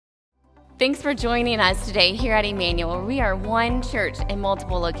Thanks for joining us today here at Emmanuel. We are one church in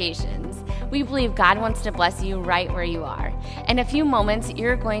multiple locations. We believe God wants to bless you right where you are. In a few moments,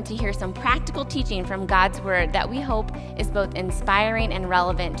 you're going to hear some practical teaching from God's Word that we hope is both inspiring and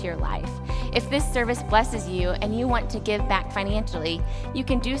relevant to your life. If this service blesses you and you want to give back financially, you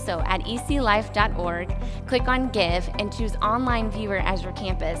can do so at eclife.org. Click on Give and choose Online Viewer as your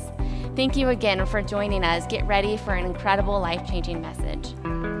campus. Thank you again for joining us. Get ready for an incredible, life-changing message.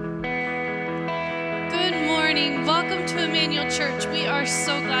 Good morning. Welcome to Emmanuel Church. We are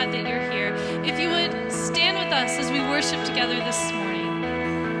so glad that you're here. If you would stand with us as we worship together this morning.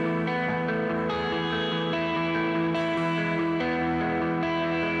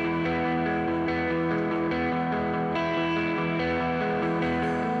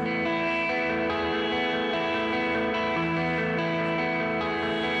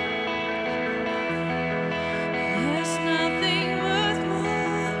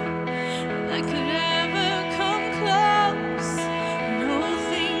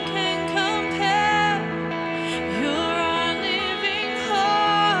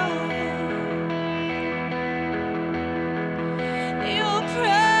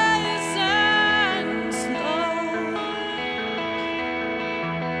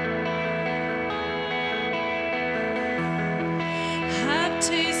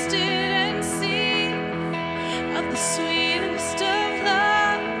 Sweetest of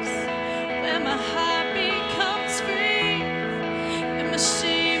loves, where my heart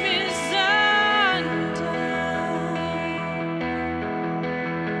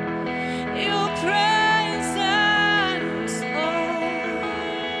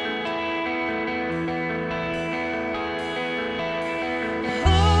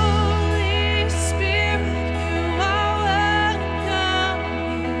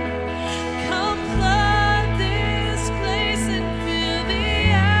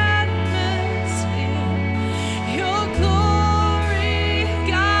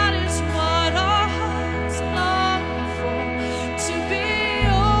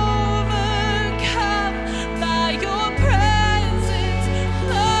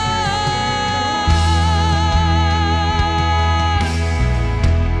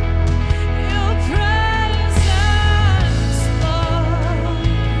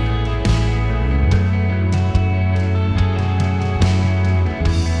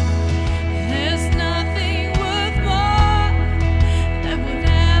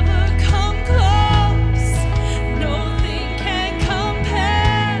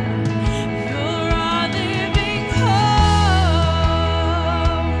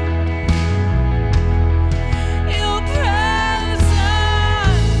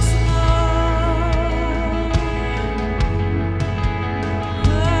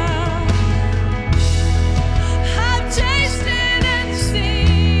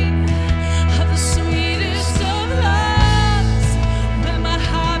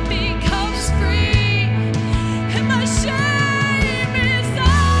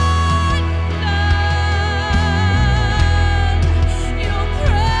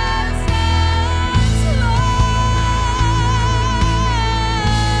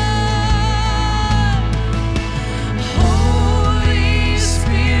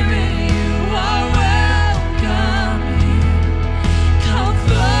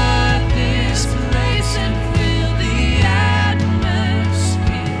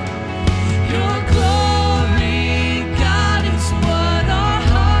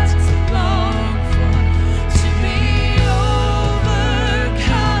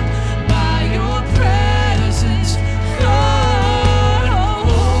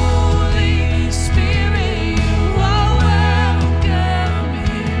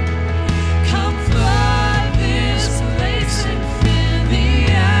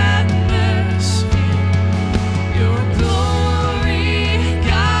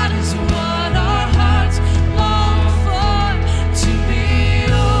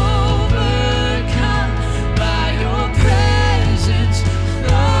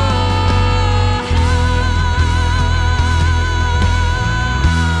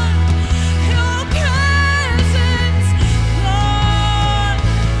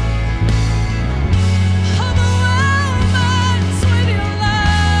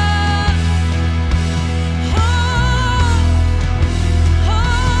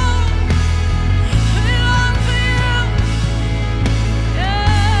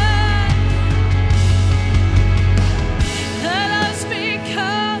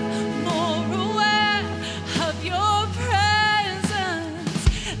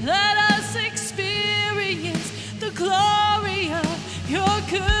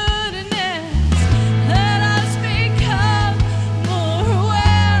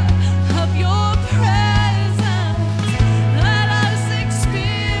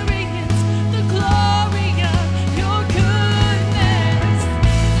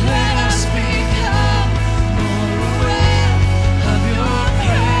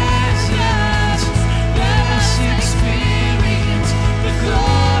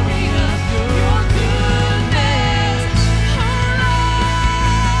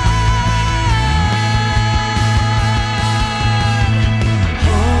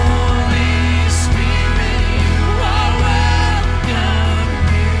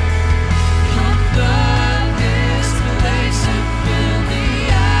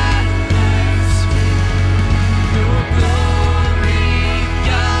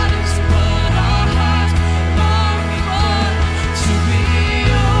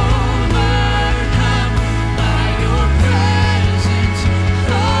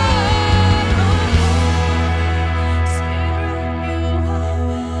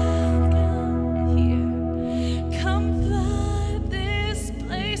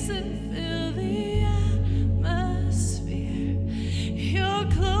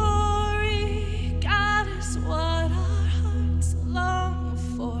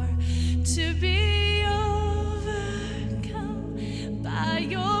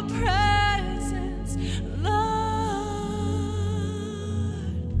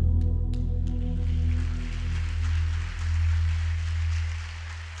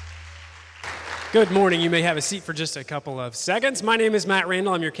Good morning. You may have a seat for just a couple of seconds. My name is Matt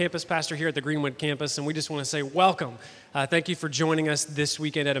Randall. I'm your campus pastor here at the Greenwood campus, and we just want to say welcome. Thank you for joining us this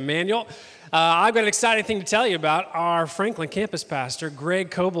weekend at Emmanuel. I've got an exciting thing to tell you about. Our Franklin campus pastor,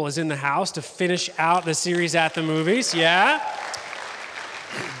 Greg Coble, is in the house to finish out the series at the movies. Yeah?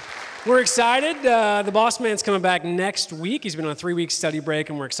 We're excited. The boss man's coming back next week. He's been on a 3-week study break,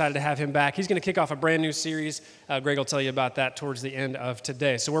 and we're excited to have him back. He's going to kick off a brand new series. Greg will tell you about that towards the end of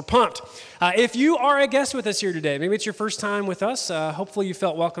today. So we're pumped. If you are a guest with us here today, maybe it's your first time with us. Hopefully you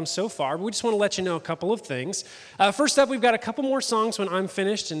felt welcome so far. But we just want to let you know a couple of things. First up, we've got a couple more songs when I'm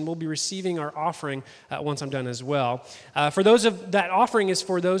finished, and we'll be receiving our offering once I'm done as well. That offering is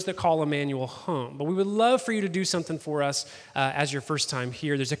for those that call Emmanuel home. But we would love for you to do something for us as your first time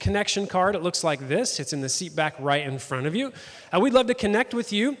here. There's a connection card. It looks like this. It's in the seat back right in front of you. We'd love to connect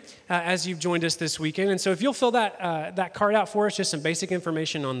with you as you've joined us this weekend. And so if you'll fill that card out for us, just some basic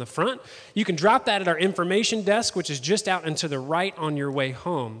information on the front. You can drop that at our information desk, which is just out and to the right on your way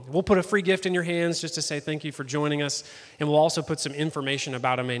home. We'll put a free gift in your hands just to say thank you for joining us. And we'll also put some information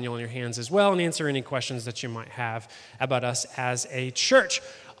about Emmanuel in your hands as well and answer any questions that you might have about us as a church.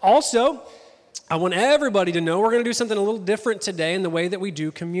 Also, I want everybody to know we're going to do something a little different today in the way that we do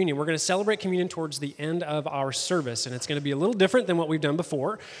communion. We're going to celebrate communion towards the end of our service, and it's going to be a little different than what we've done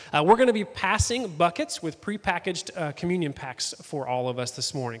before. We're going to be passing buckets with prepackaged communion packs for all of us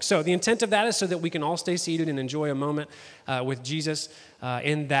this morning. So the intent of that is so that we can all stay seated and enjoy a moment with Jesus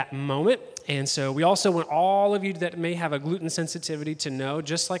in that moment. And so we also want all of you that may have a gluten sensitivity to know,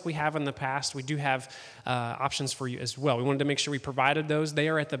 just like we have in the past, we do have options for you as well. We wanted to make sure we provided those. They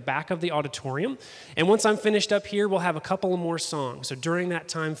are at the back of the auditorium. And once I'm finished up here, we'll have a couple of more songs. So during that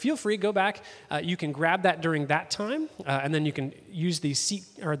time, feel free, go back. You can grab that during that time, and then you can use the seat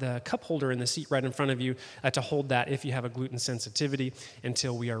or the cup holder in the seat right in front of you to hold that if you have a gluten sensitivity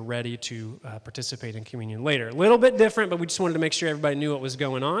until we are ready to participate in communion later. A little bit different, but we just wanted to make sure everybody knew what was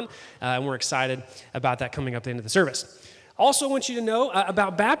going on, and we're excited about that coming up at the end of the service. Also want you to know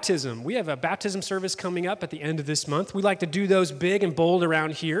about baptism. We have a baptism service coming up at the end of this month. We like to do those big and bold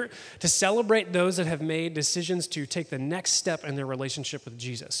around here to celebrate those that have made decisions to take the next step in their relationship with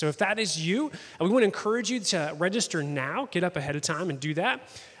Jesus. So if that is you, we want to encourage you to register now. Get up ahead of time and do that.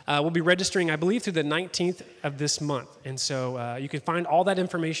 We'll be registering, I believe, through the 19th of this month. And so you can find all that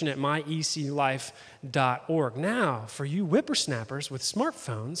information at myeclife.org. Now, for you whippersnappers with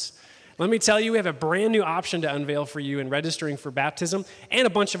smartphones, let me tell you, we have a brand new option to unveil for you in registering for baptism and a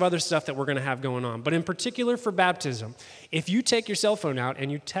bunch of other stuff that we're going to have going on. But in particular for baptism, if you take your cell phone out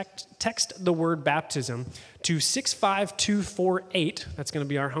and you text the word baptism to 65248, that's going to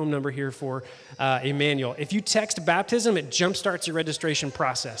be our home number here for Emmanuel. If you text baptism, it jumpstarts your registration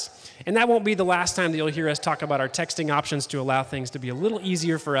process. And that won't be the last time that you'll hear us talk about our texting options to allow things to be a little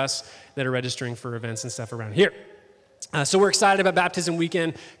easier for us that are registering for events and stuff around here. So we're excited about baptism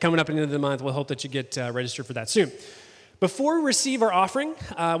weekend coming up at the end of the month. We'll hope that you get registered for that soon. Before we receive our offering,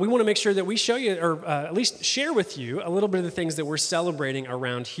 we want to make sure that we show you, or at least share with you, a little bit of the things that we're celebrating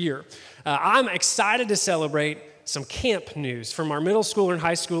around here. I'm excited to celebrate some camp news from our middle schooler and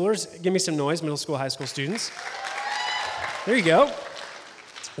high schoolers. Give me some noise, middle school, high school students. There you go.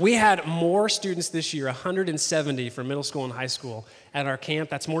 We had more students this year, 170 from middle school and high school at our camp.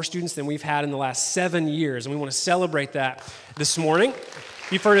 That's more students than we've had in the last 7 years, and we want to celebrate that this morning.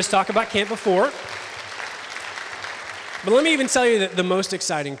 You've heard us talk about camp before. But let me even tell you that the most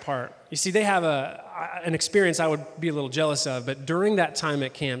exciting part. You see, they have an experience I would be a little jealous of, but during that time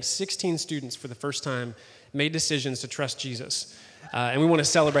at camp, 16 students for the first time made decisions to trust Jesus. And we want to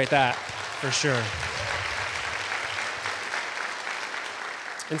celebrate that for sure.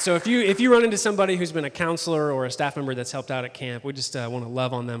 And so if you run into somebody who's been a counselor or a staff member that's helped out at camp, we just want to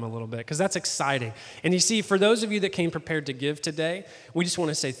love on them a little bit because that's exciting. And you see, for those of you that came prepared to give today, we just want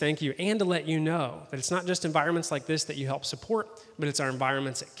to say thank you and to let you know that it's not just environments like this that you help support, but it's our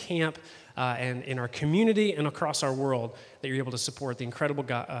environments at camp and in our community and across our world that you're able to support the incredible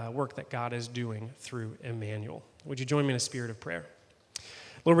work that God is doing through Emmanuel. Would you join me in a spirit of prayer?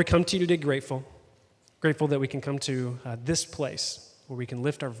 Lord, we come to you today grateful that we can come to this place where we can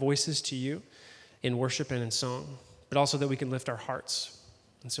lift our voices to you in worship and in song, but also that we can lift our hearts.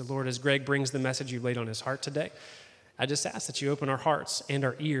 And so, Lord, as Greg brings the message you laid on his heart today, I just ask that you open our hearts and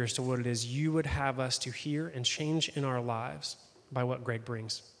our ears to what it is you would have us to hear and change in our lives by what Greg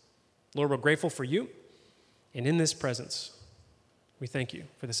brings. Lord, we're grateful for you, and in this presence, we thank you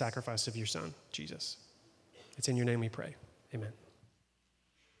for the sacrifice of your Son, Jesus. It's in your name we pray. Amen.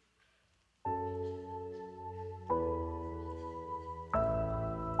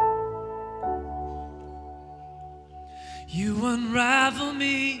 You unravel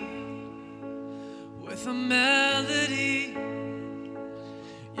me with a melody.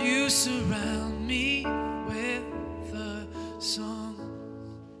 You surround me with a song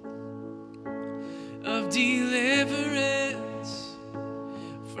of deliverance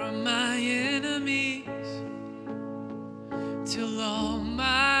from my enemies, till all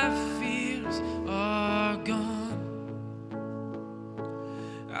my fears are gone.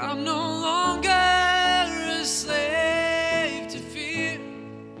 I'm no longer a slave to fear.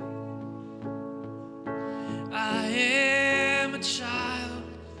 I am a child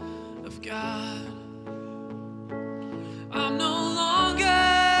of God. I'm no longer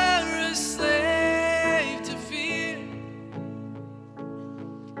a slave to fear.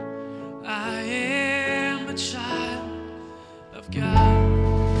 I am a child of God.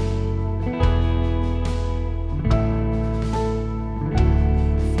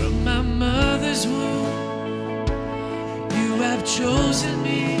 From my mother's womb, you have chosen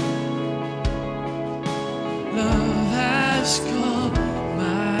me. Love has called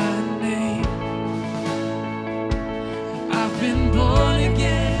my name. I've been born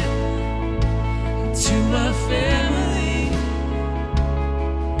again to a family.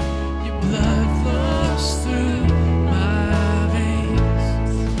 Your blood flows through my veins.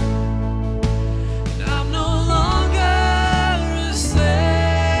 And I'm no longer a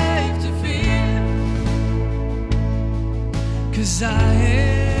slave to fear, 'cause I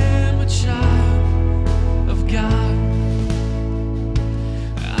am a child of God.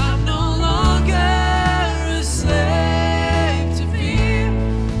 I'm no longer a slave to fear.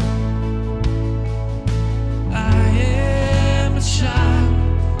 I am a child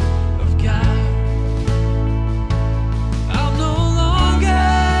of God. I'm no longer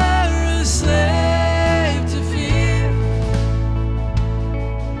a slave to fear,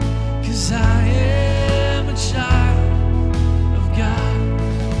 'cause I am a child of God.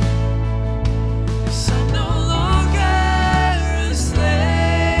 Yes, I'm no longer a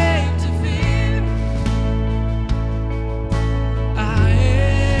slave to fear. I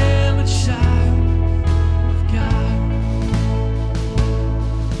am a child of God.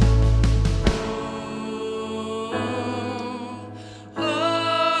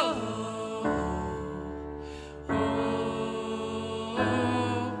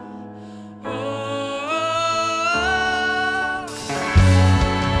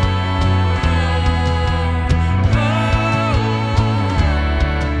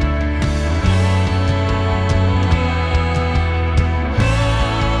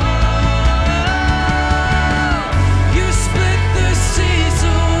 You split the sea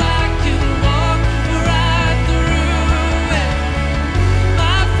so I can walk right through it.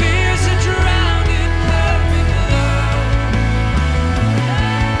 My fears are drowned in perfect love.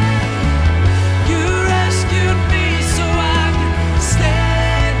 You rescued me so I can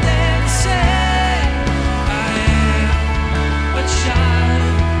stand and say, I am a child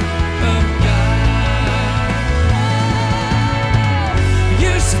of God.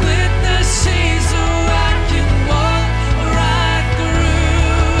 You split the sea so I can walk right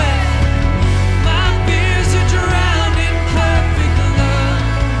through it. My fears are drowned in perfect love.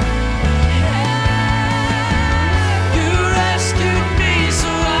 You rescued me so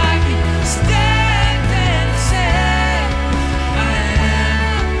I can stand and say, I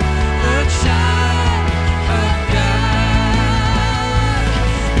am a child of God.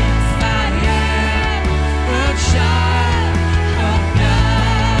 I am a child of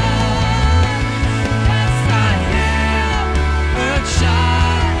God. I am a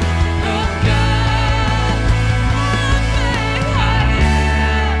child of God. I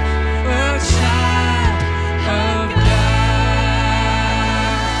am a child of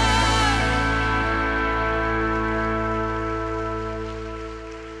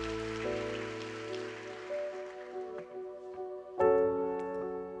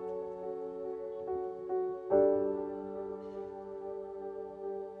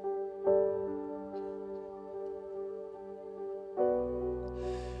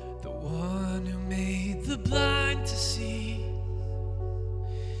The one who made the blind to see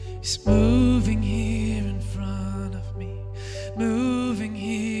is moving here in front of me, moving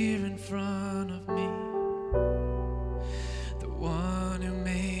here in front of me. The one who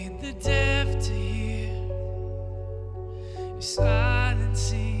made the deaf to hear is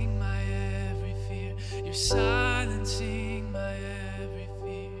silencing my every fear. You're silencing my every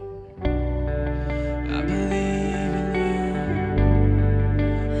fear. I believe in you.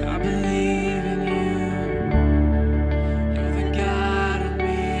 I believe in you. You're the God of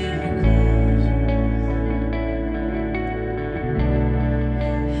miracles.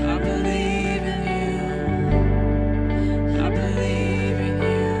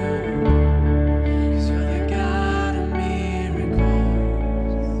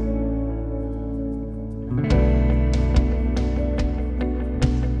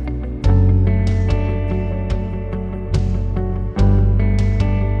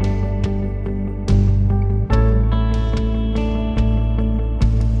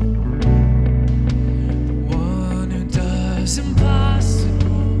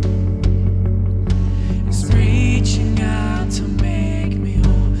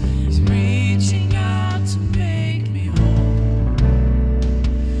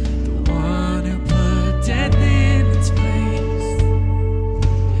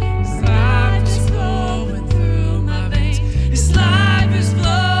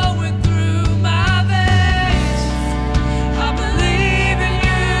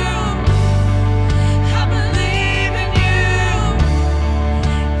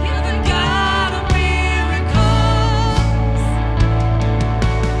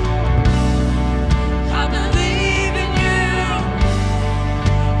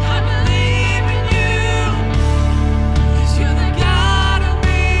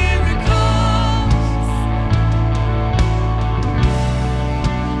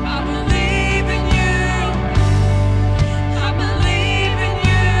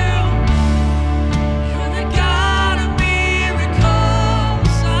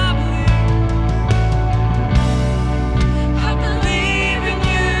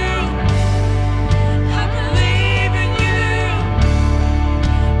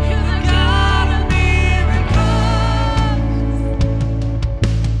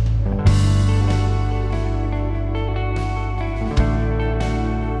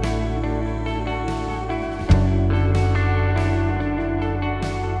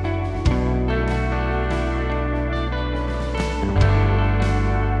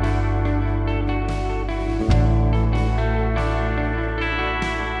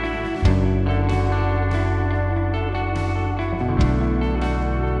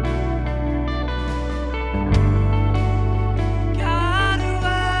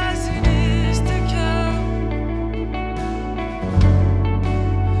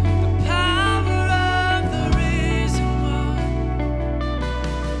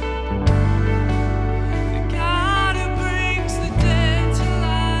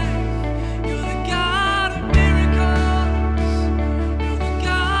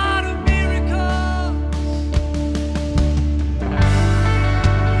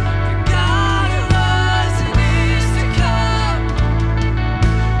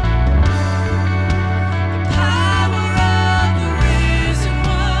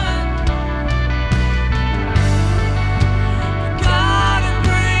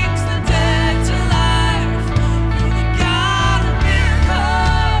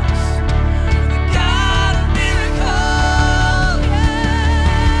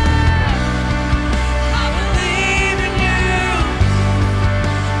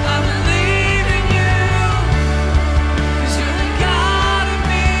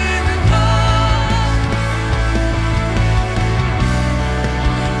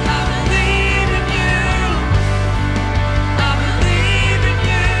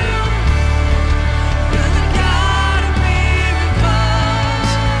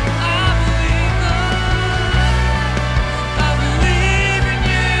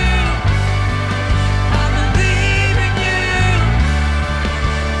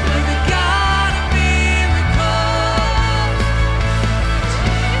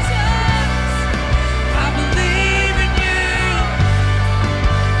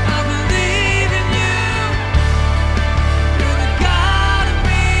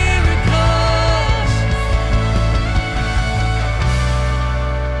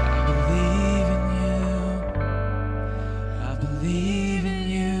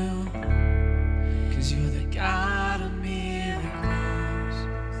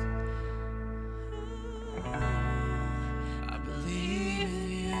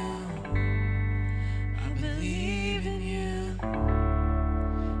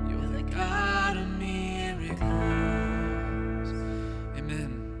 comes.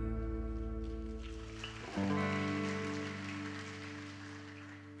 Amen.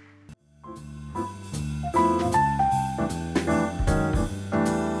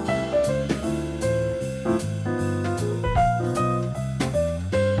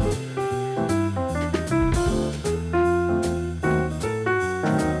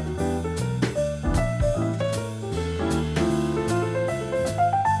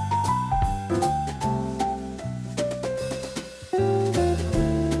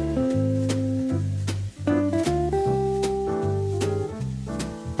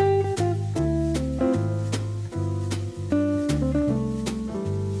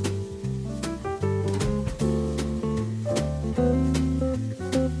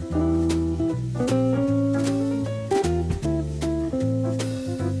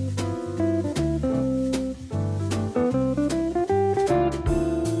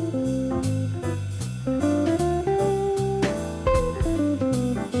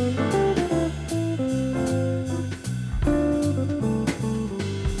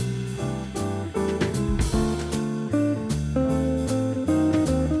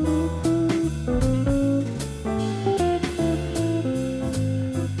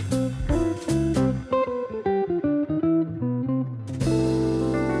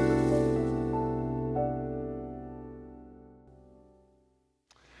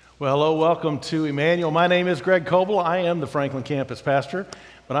 Well, hello, welcome to Emmanuel. My name is Greg Coble. I am the Franklin campus pastor,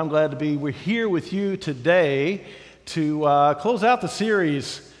 but I'm glad to be here with you today to close out the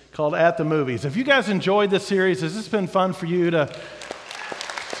series called At the Movies. If you guys enjoyed this series, has this been fun for you to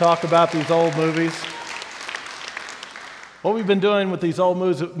talk about these old movies? What we've been doing with these old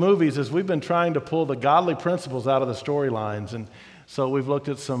movies is we've been trying to pull the godly principles out of the storylines, and so we've looked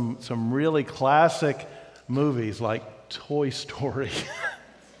at some really classic movies like Toy Story.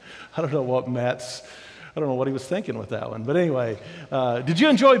 I don't know what he was thinking with that one. But anyway, did you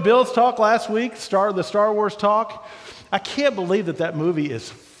enjoy Bill's talk last week, the Star Wars talk? I can't believe that movie is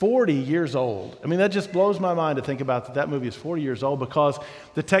 40 years old. I mean, that just blows my mind to think about that movie is 40 years old because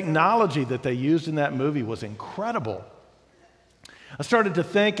the technology that they used in that movie was incredible. I started to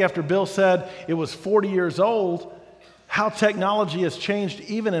think after Bill said it was 40 years old, how technology has changed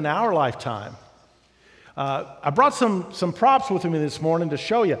even in our lifetime. I brought some props with me this morning to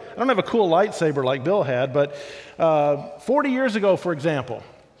show you. I don't have a cool lightsaber like Bill had, but 40 years ago, for example,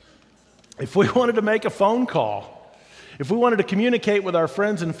 if we wanted to make a phone call, if we wanted to communicate with our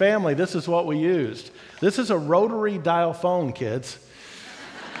friends and family, this is what we used. This is a rotary dial phone, kids.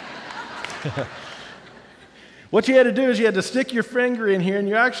 What you had to do is you had to stick your finger in here and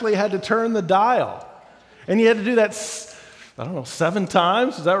you actually had to turn the dial. And you had to do that, 7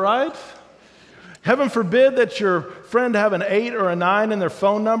 times, is that right? Heaven forbid that your friend have an 8 or a 9 in their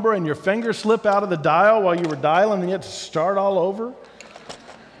phone number and your finger slip out of the dial while you were dialing and you had to start all over.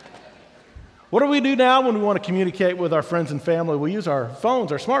 What do we do now when we want to communicate with our friends and family? We use our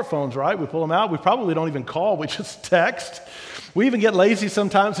phones, our smartphones, right? We pull them out. We probably don't even call. We just text. We even get lazy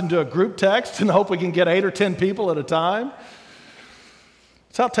sometimes and do a group text and hope we can get 8 or 10 people at a time.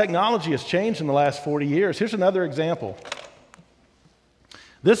 That's how technology has changed in the last 40 years. Here's another example.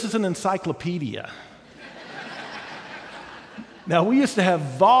 This is an encyclopedia. Now, we used to have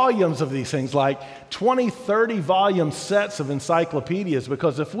volumes of these things, like 20, 30 volume sets of encyclopedias,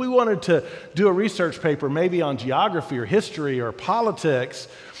 because if we wanted to do a research paper, maybe on geography or history or politics,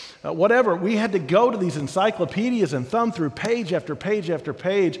 whatever, we had to go to these encyclopedias and thumb through page after page after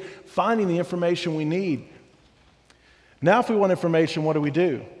page, finding the information we need. Now, if we want information, what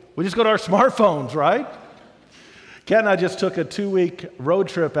do? We just go to our smartphones, right? Kat and I just took a 2-week road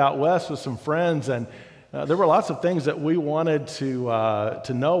trip out west with some friends, and there were lots of things that we wanted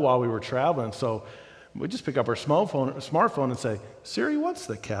to know while we were traveling. So we just pick up our smartphone and say, Siri, what's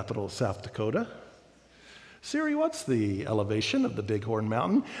the capital of South Dakota? Siri, what's the elevation of the Bighorn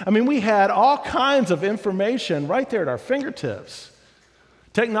Mountain? I mean, we had all kinds of information right there at our fingertips.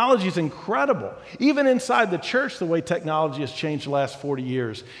 Technology is incredible. Even inside the church, the way technology has changed the last 40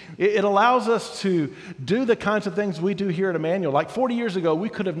 years. It allows us to do the kinds of things we do here at Emmanuel. Like 40 years ago, we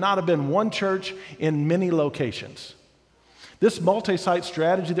could have not have been one church in many locations. This multi-site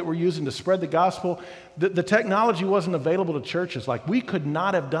strategy that we're using to spread the gospel, the technology wasn't available to churches. Like, we could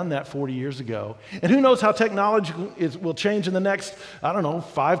not have done that 40 years ago. And who knows how technology will change in the next,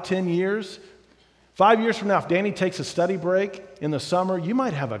 5, 10 years. 5 years from now, if Danny takes a study break in the summer, you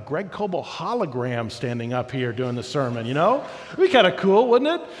might have a Greg Coble hologram standing up here doing the sermon, It'd be kind of cool,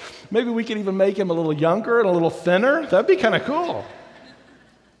 wouldn't it? Maybe we could even make him a little younger and a little thinner. That'd be kind of cool.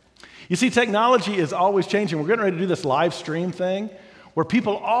 You see, technology is always changing. We're getting ready to do this live stream thing where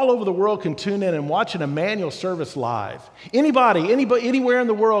people all over the world can tune in and watch an Emmanuel service live. Anybody, anywhere in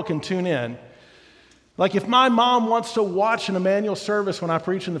the world can tune in. Like if my mom wants to watch an Emmanuel service when I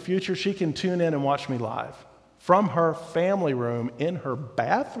preach in the future, she can tune in and watch me live from her family room in her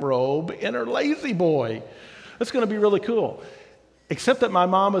bathrobe in her lazy boy. That's going to be really cool. Except that my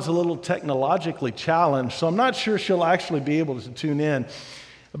mom is a little technologically challenged, so I'm not sure she'll actually be able to tune in.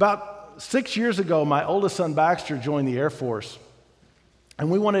 About 6 years ago, my oldest son Baxter joined the Air Force. And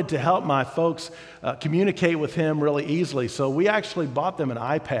we wanted to help my folks communicate with him really easily. So we actually bought them an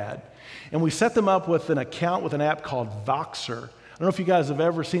iPad. And we set them up with an account with an app called Voxer. I don't know if you guys have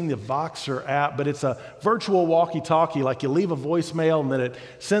ever seen the Voxer app, but it's a virtual walkie-talkie. Like you leave a voicemail and then it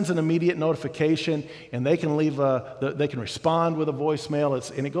sends an immediate notification, and they can they can respond with a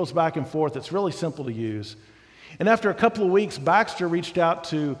voicemail. And it goes back and forth. It's really simple to use. And after a couple of weeks, Baxter reached out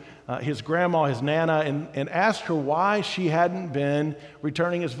to his grandma, his Nana, and asked her why she hadn't been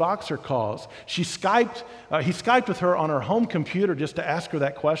returning his Voxer calls. He Skyped with her on her home computer just to ask her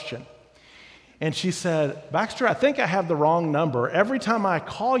that question. And she said, "Baxter, I think I have the wrong number. Every time I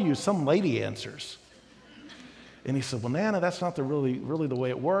call you, some lady answers." And he said, "Well, Nana, that's not really the way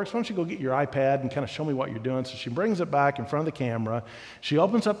it works. Why don't you go get your iPad and kind of show me what you're doing?" So she brings it back in front of the camera. She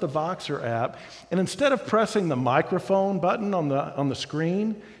opens up the Voxer app, and instead of pressing the microphone button on the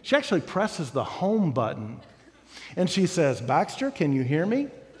screen, she actually presses the home button. And she says, "Baxter, can you hear me?"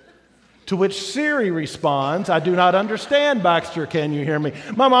 To which Siri responds, "I do not understand, Baxter, can you hear me?"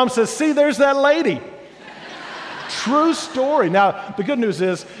 My mom says, "See, there's that lady." True story. Now, the good news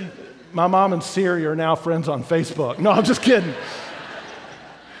is, my mom and Siri are now friends on Facebook. No, I'm just kidding.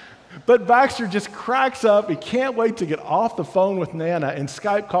 But Baxter just cracks up. He can't wait to get off the phone with Nana and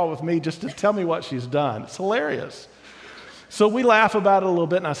Skype call with me just to tell me what she's done. It's hilarious. So we laugh about it a little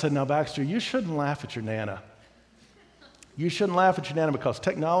bit, and I said, "Now, Baxter, you shouldn't laugh at your Nana. You shouldn't laugh at your Nana because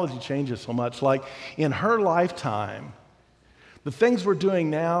technology changes so much. Like in her lifetime, the things we're doing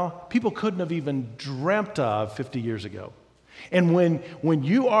now, people couldn't have even dreamt of 50 years ago. And when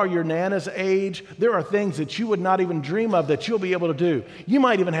you are your Nana's age, there are things that you would not even dream of that you'll be able to do. You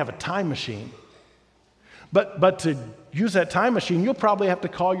might even have a time machine. But to use that time machine, you'll probably have to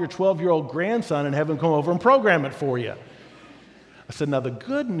call your 12-year-old grandson and have him come over and program it for you." I said, "Now the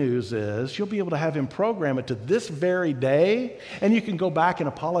good news is you'll be able to have him program it to this very day, and you can go back and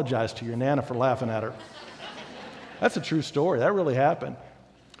apologize to your Nana for laughing at her." That's a true story. That really happened.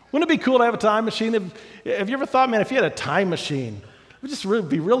 Wouldn't it be cool to have a time machine? Have you ever thought, man, if you had a time machine, it would just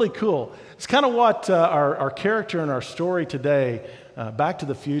be really cool. It's kind of what our character in our story today, Back to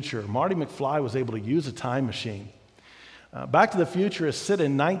the Future, Marty McFly was able to use a time machine. Back to the Future is set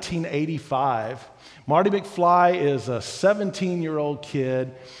in 1985. Marty McFly is a 17-year-old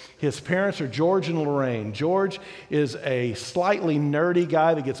kid. His parents are George and Lorraine. George is a slightly nerdy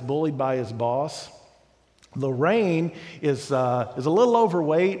guy that gets bullied by his boss. Lorraine is a little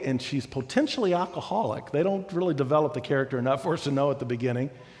overweight, and she's potentially alcoholic. They don't really develop the character enough for us to know at the beginning.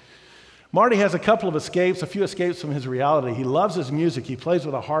 Marty has a few escapes from his reality. He loves his music. He plays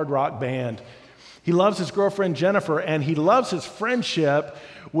with a hard rock band. He loves his girlfriend, Jennifer, and he loves his friendship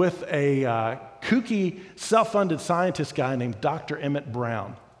with a kooky, self-funded scientist guy named Dr. Emmett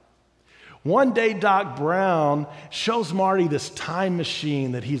Brown. One day, Doc Brown shows Marty this time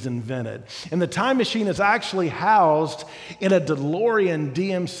machine that he's invented. And the time machine is actually housed in a DeLorean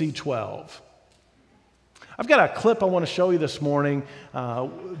DMC-12. I've got a clip I want to show you this morning,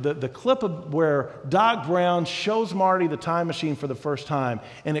 the clip of where Doc Brown shows Marty the time machine for the first time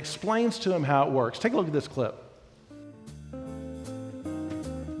and explains to him how it works. Take a look at this clip.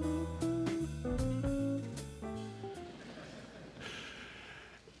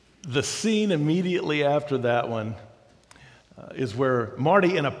 The scene immediately after that one is where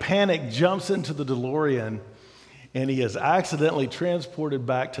Marty, in a panic, jumps into the DeLorean, and he is accidentally transported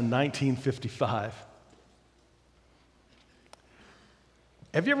back to 1955.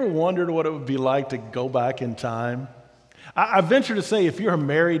 Have you ever wondered what it would be like to go back in time? I venture to say if you're a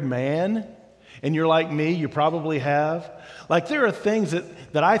married man and you're like me, you probably have. Like there are things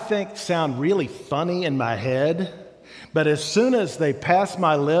that I think sound really funny in my head, but as soon as they pass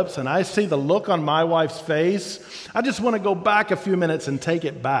my lips and I see the look on my wife's face, I just want to go back a few minutes and take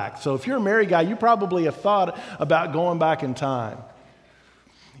it back. So if you're a married guy, you probably have thought about going back in time.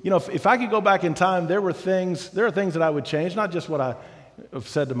 You know, if I could go back in time, there are things that I would change, not just what I have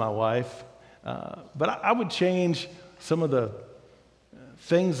said to my wife, but I would change some of the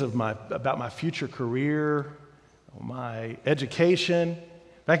things about my future career, my education.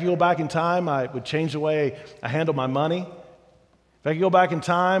 If I could go back in time, I would change the way I handle my money. If I could go back in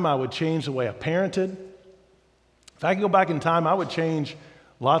time, I would change the way I parented. If I could go back in time, I would change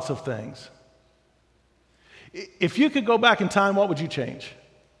lots of things. If you could go back in time, what would you change?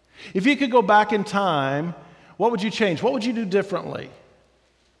 If you could go back in time, what would you change? What would you do differently?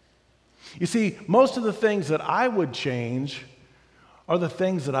 You see, most of the things that I would change are the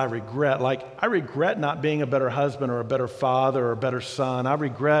things that I regret. Like, I regret not being a better husband or a better father or a better son. I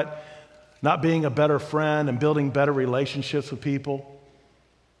regret not being a better friend and building better relationships with people.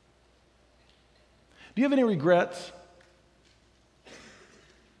 Do you have any regrets?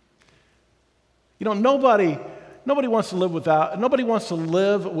 You know, nobody wants to live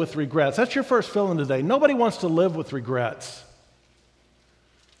with regrets. That's your first feeling today. Nobody wants to live with regrets.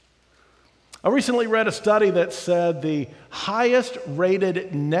 I recently read a study that said the highest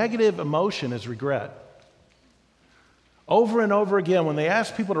rated negative emotion is regret. Over and over again, when they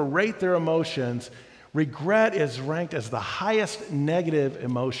ask people to rate their emotions, regret is ranked as the highest negative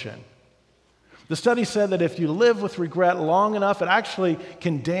emotion. The study said that if you live with regret long enough, it actually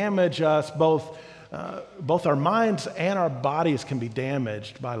can damage us both our minds and our bodies can be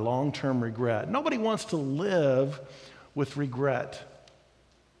damaged by long-term regret. Nobody wants to live with regret.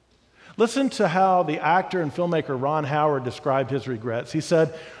 Listen to how the actor and filmmaker Ron Howard described his regrets. He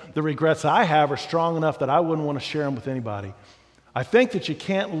said, "The regrets I have are strong enough that I wouldn't want to share them with anybody. I think that you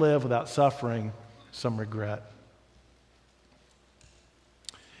can't live without suffering some regret."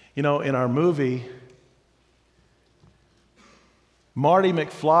 You know, in our movie, Marty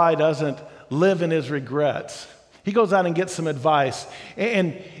McFly doesn't live in his regrets. He goes out and gets some advice.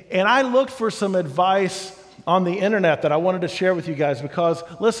 And I looked for some advice on the internet that I wanted to share with you guys because,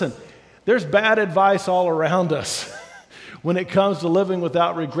 listen, there's bad advice all around us when it comes to living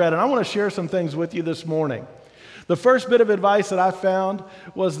without regret. And I want to share some things with you this morning. The first bit of advice that I found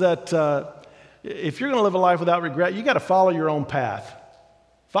was that if you're going to live a life without regret, you got to follow your own path.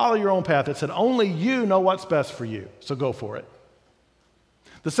 Follow your own path. It said only you know what's best for you, so go for it.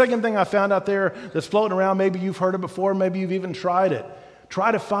 The second thing I found out there that's floating around, maybe you've heard it before, maybe you've even tried it.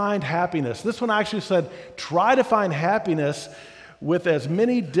 Try to find happiness. This one actually said, try to find happiness with as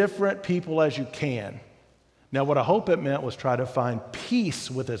many different people as you can. Now, what I hope it meant was try to find peace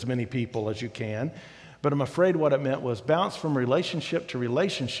with as many people as you can, but I'm afraid what it meant was bounce from relationship to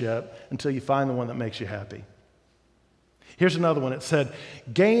relationship until you find the one that makes you happy. Here's another one. It said,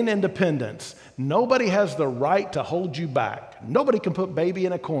 gain independence. Nobody has the right to hold you back. Nobody can put baby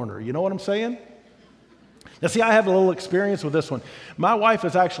in a corner. You know what I'm saying? Now, see, I have a little experience with this one. My wife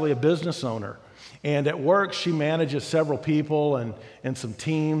is actually a business owner. And at work, she manages several people and some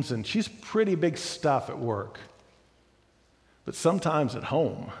teams, and she's pretty big stuff at work. But sometimes at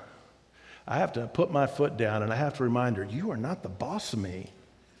home, I have to put my foot down and I have to remind her, you are not the boss of me.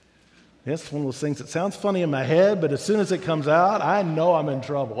 It's one of those things that sounds funny in my head, but as soon as it comes out, I know I'm in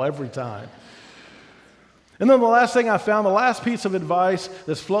trouble every time. And then the last thing I found, the last piece of advice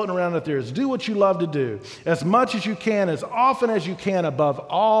that's floating around out there is do what you love to do. As much as you can, as often as you can, above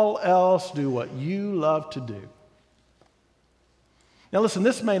all else, do what you love to do. Now listen,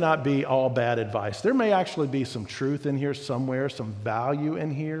 this may not be all bad advice. There may actually be some truth in here somewhere, some value in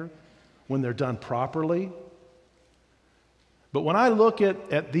here when they're done properly. But when I look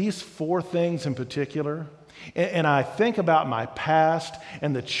at these four things in particular, and I think about my past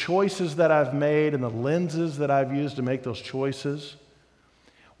and the choices that I've made and the lenses that I've used to make those choices,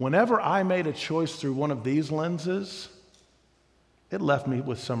 whenever I made a choice through one of these lenses, it left me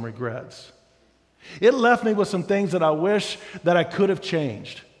with some regrets. It left me with some things that I wish that I could have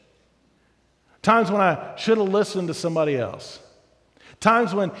changed. Times when I should have listened to somebody else.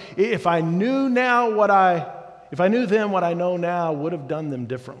 Times when if I knew then what I know now, I would have done them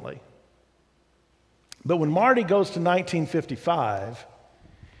differently. But when Marty goes to 1955,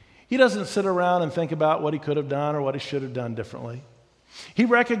 he doesn't sit around and think about what he could have done or what he should have done differently. He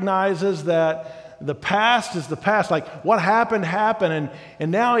recognizes that the past is the past. Like what happened,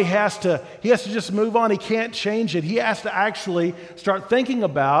 and now he has to just move on. He can't change it. He has to actually start thinking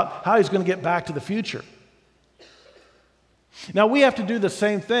about how he's going to get back to the future. Now, we have to do the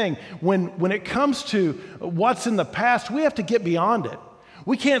same thing. When it comes to what's in the past, we have to get beyond it.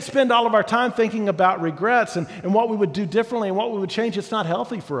 We can't spend all of our time thinking about regrets and what we would do differently and what we would change. It's not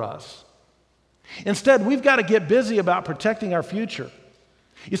healthy for us. Instead, we've got to get busy about protecting our future.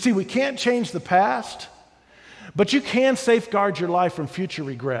 You see, we can't change the past, but you can safeguard your life from future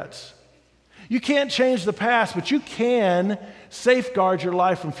regrets. You can't change the past, but you can safeguard your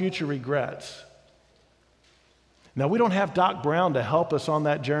life from future regrets. Now, we don't have Doc Brown to help us on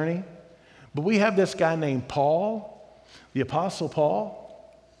that journey, but we have this guy named Paul, the Apostle Paul,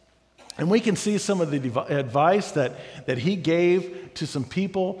 and we can see some of the advice that he gave to some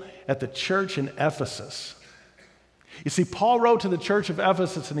people at the church in Ephesus. You see, Paul wrote to the church of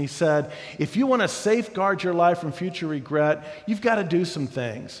Ephesus and he said, if you want to safeguard your life from future regret, you've got to do some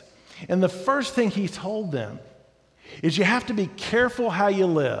things. And the first thing he told them is you have to be careful how you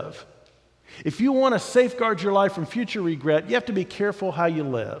live. If you want to safeguard your life from future regret, you have to be careful how you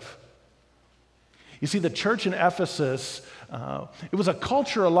live. You see, the church in Ephesus, it was a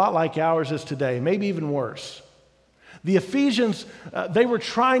culture a lot like ours is today, maybe even worse. The Ephesians, they were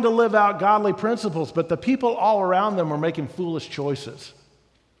trying to live out godly principles, but the people all around them were making foolish choices.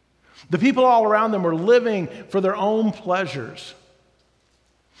 The people all around them were living for their own pleasures.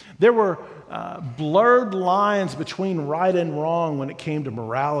 There were blurred lines between right and wrong when it came to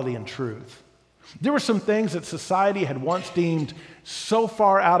morality and truth. There were some things that society had once deemed so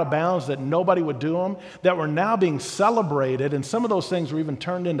far out of bounds that nobody would do them that were now being celebrated, and some of those things were even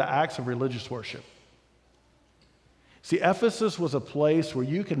turned into acts of religious worship. See, Ephesus was a place where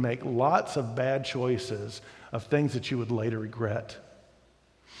you could make lots of bad choices of things that you would later regret.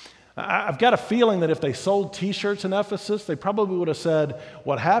 I've got a feeling that if they sold t-shirts in Ephesus, they probably would have said,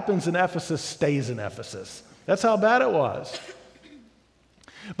 what happens in Ephesus stays in Ephesus. That's how bad it was.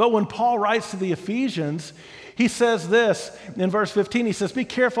 But when Paul writes to the Ephesians, he says this in verse 15, he says, be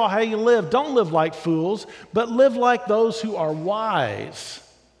careful how you live. Don't live like fools, but live like those who are wise.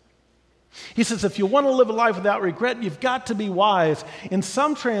 He says, if you want to live a life without regret, you've got to be wise. In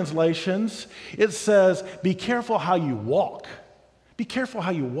some translations, it says, be careful how you walk. Be careful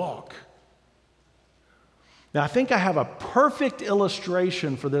how you walk. Now, I think I have a perfect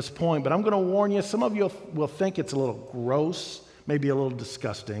illustration for this point, but I'm going to warn you, some of you will think it's a little gross, maybe a little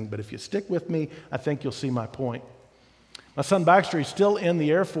disgusting, but if you stick with me, I think you'll see my point. My son Baxter, he's still in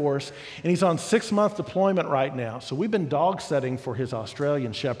the Air Force, and he's on 6-month deployment right now. So we've been dog setting for his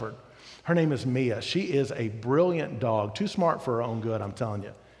Australian Shepherd. Her name is Mia. She is a brilliant dog, too smart for her own good, I'm telling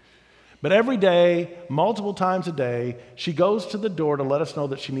you. But every day, multiple times a day, she goes to the door to let us know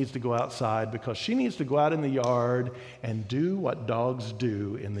that she needs to go outside because she needs to go out in the yard and do what dogs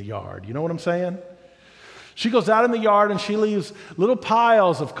do in the yard. You know what I'm saying? She goes out in the yard and she leaves little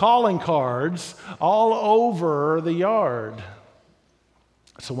piles of calling cards all over the yard.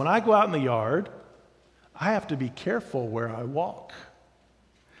 So when I go out in the yard, I have to be careful where I walk.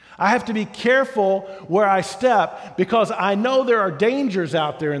 I have to be careful where I step because I know there are dangers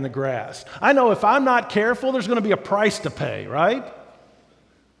out there in the grass. I know if I'm not careful, there's going to be a price to pay, right?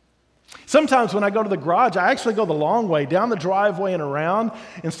 Sometimes when I go to the garage, I actually go the long way, down the driveway and around,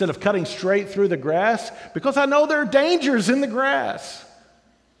 instead of cutting straight through the grass, because I know there are dangers in the grass.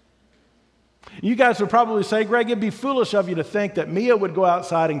 You guys would probably say, Greg, it'd be foolish of you to think that Mia would go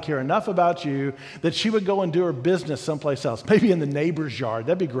outside and care enough about you that she would go and do her business someplace else, maybe in the neighbor's yard.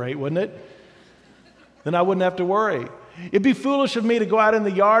 That'd be great, wouldn't it? Then I wouldn't have to worry. It'd be foolish of me to go out in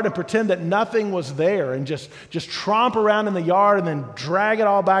the yard and pretend that nothing was there and just tromp around in the yard and then drag it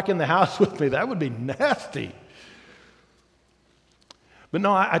all back in the house with me. That would be nasty. But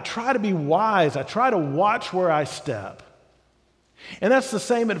no, I try to be wise. I try to watch where I step. And that's the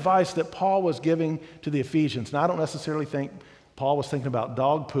same advice that Paul was giving to the Ephesians. Now, I don't necessarily think Paul was thinking about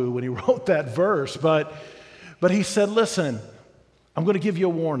dog poo when he wrote that verse, but he said, listen, I'm going to give you a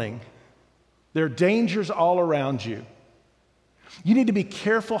warning. There are dangers all around you. You need to be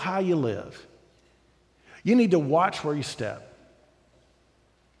careful how you live. You need to watch where you step.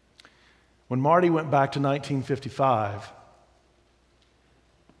 When Marty went back to 1955,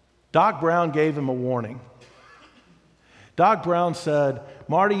 Doc Brown gave him a warning. Doc Brown said,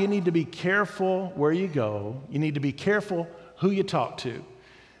 Marty, you need to be careful where you go. You need to be careful who you talk to,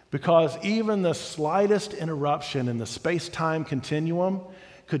 because even the slightest interruption in the space-time continuum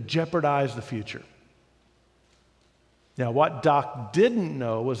could jeopardize the future. Now, what Doc didn't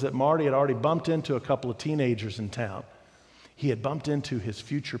know was that Marty had already bumped into a couple of teenagers in town. He had bumped into his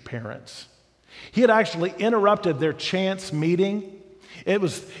future parents. He had actually interrupted their chance meeting. It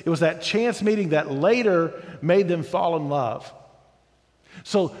was that chance meeting that later made them fall in love.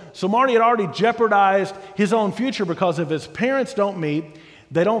 So Marty had already jeopardized his own future because if his parents don't meet,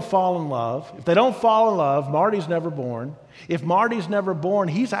 they don't fall in love. If they don't fall in love, Marty's never born. If Marty's never born,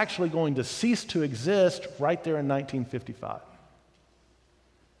 he's actually going to cease to exist right there in 1955.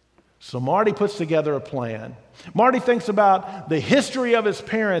 So Marty puts together a plan. Marty thinks about the history of his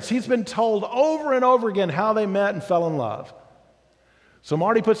parents. He's been told over and over again how they met and fell in love. So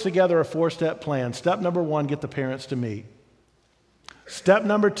Marty puts together a 4-step plan. Step number 1, get the parents to meet. Step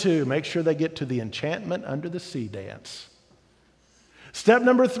number 2, make sure they get to the Enchantment Under the Sea dance. Step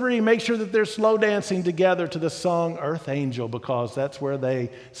number 3, make sure that they're slow dancing together to the song Earth Angel, because that's where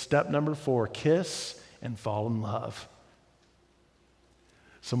step number 4, kiss and fall in love.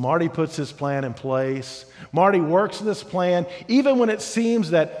 So Marty puts his plan in place. Marty works this plan even when it seems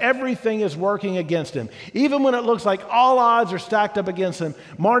that everything is working against him. Even when it looks like all odds are stacked up against him,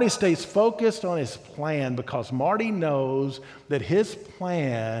 Marty stays focused on his plan because Marty knows that his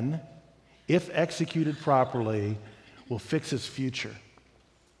plan, if executed properly, will fix his future.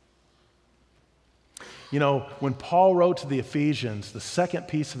 You know, when Paul wrote to the Ephesians, the second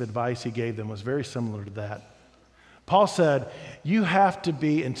piece of advice he gave them was very similar to that. Paul said, you have to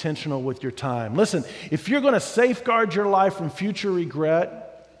be intentional with your time. Listen, if you're going to safeguard your life from future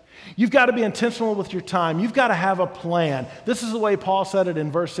regret, you've got to be intentional with your time. You've got to have a plan. This is the way Paul said it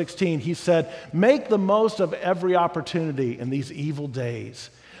in verse 16. He said, make the most of every opportunity in these evil days.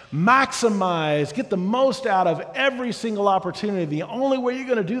 Maximize, get the most out of every single opportunity. The only way you're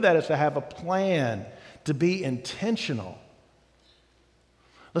going to do that is to have a plan, to be intentional.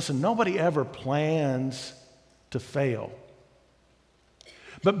 Listen, nobody ever plans to fail.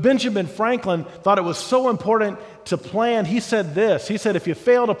 But Benjamin Franklin thought it was so important to plan. He said this. He said, if you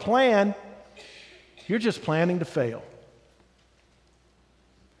fail to plan, you're just planning to fail.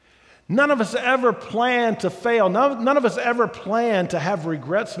 None of us ever plan to fail. None of us ever plan to have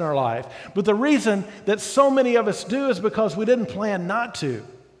regrets in our life. But the reason that so many of us do is because we didn't plan not to.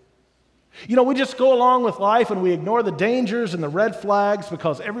 You know, we just go along with life and we ignore the dangers and the red flags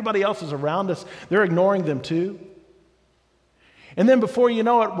because everybody else is around us. They're ignoring them too. And then before you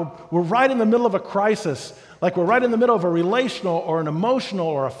know it, we're right in the middle of a crisis. Like we're right in the middle of a relational or an emotional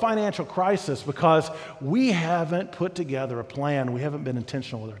or a financial crisis because we haven't put together a plan. We haven't been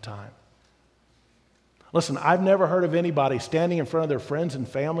intentional with our time. Listen, I've never heard of anybody standing in front of their friends and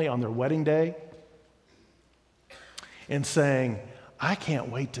family on their wedding day and saying, I can't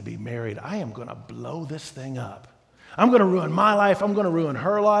wait to be married. I am going to blow this thing up. I'm going to ruin my life. I'm going to ruin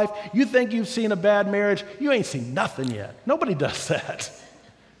her life. You think you've seen a bad marriage? You ain't seen nothing yet. Nobody does that.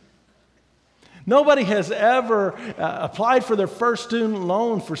 Nobody has ever applied for their first student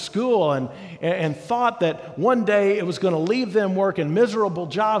loan for school and thought that one day it was going to leave them working miserable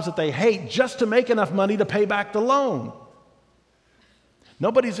jobs that they hate just to make enough money to pay back the loan.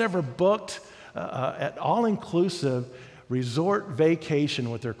 Nobody's ever booked an all-inclusive resort vacation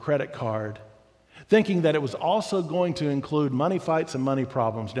with their credit card, thinking that it was also going to include money fights and money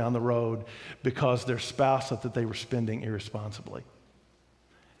problems down the road because their spouse thought that they were spending irresponsibly.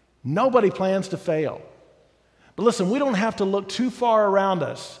 Nobody plans to fail. But listen, we don't have to look too far around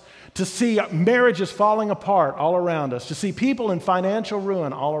us to see marriages falling apart all around us, to see people in financial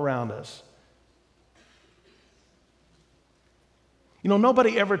ruin all around us. You know,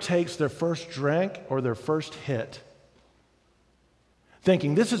 nobody ever takes their first drink or their first hit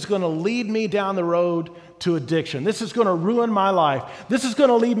thinking, this is going to lead me down the road to addiction. This is going to ruin my life. This is going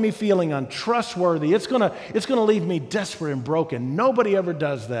to leave me feeling untrustworthy. It's going to leave me desperate and broken. Nobody ever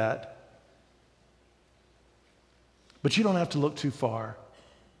does that. But you don't have to look too far.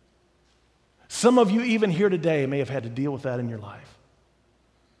 Some of you even here today may have had to deal with that in your life.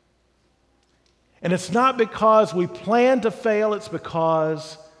 And it's not because we planned to fail, it's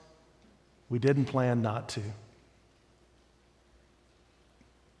because we didn't plan not to.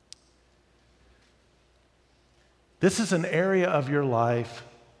 This is an area of your life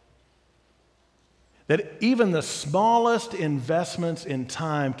that even the smallest investments in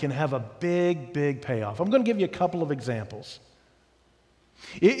time can have a big, big payoff. I'm going to give you a couple of examples.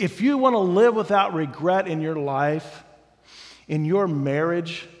 If you want to live without regret in your life, in your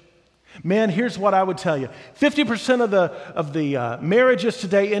marriage, man, here's what I would tell you. 50% of the marriages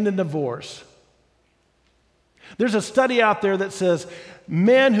today end in divorce. There's a study out there that says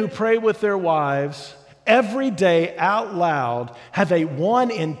men who pray with their wives every day out loud have a 1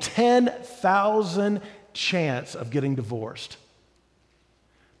 in 10,000 chance of getting divorced.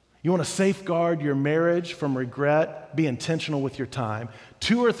 You want to safeguard your marriage from regret? Be intentional with your time.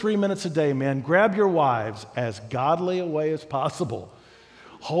 2 or 3 minutes a day, man. Grab your wives as godly a way as possible.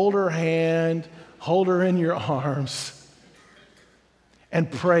 Hold her hand, hold her in your arms, and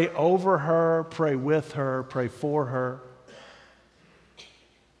pray over her, pray with her, pray for her.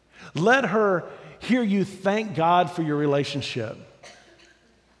 Let her hear you thank God for your relationship.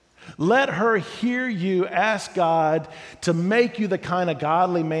 Let her hear you ask God to make you the kind of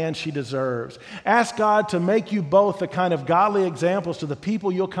godly man she deserves. Ask God to make you both the kind of godly examples to the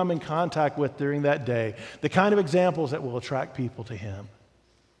people you'll come in contact with during that day, the kind of examples that will attract people to Him.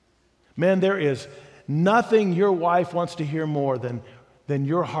 Man, there is nothing your wife wants to hear more than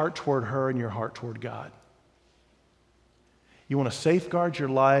your heart toward her and your heart toward God. You want to safeguard your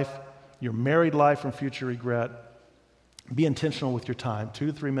life, your married life from future regret. Be intentional with your time. 2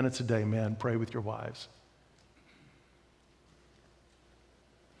 to 3 minutes a day, man. Pray with your wives.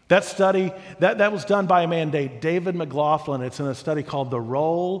 That study, that was done by a man named David McLaughlin. It's in a study called The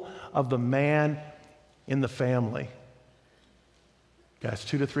Role of the Man in the Family. Guys,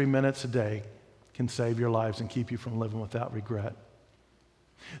 2 to 3 minutes a day can save your lives and keep you from living without regret.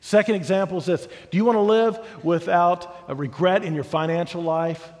 Second example is this. Do you want to live without a regret in your financial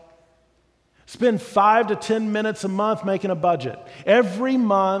life? Spend 5 to 10 minutes a month making a budget. Every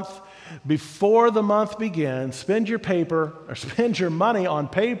month, before the month begins, spend your money on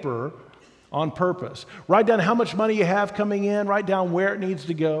paper on purpose. Write down how much money you have coming in. Write down where it needs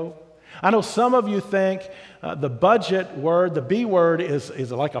to go. I know some of you think the budget word, the B word, is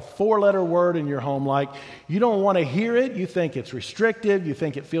like a 4-letter word in your home. Like, you don't want to hear it. You think it's restrictive. You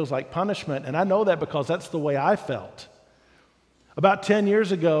think it feels like punishment. And I know that because that's the way I felt. About 10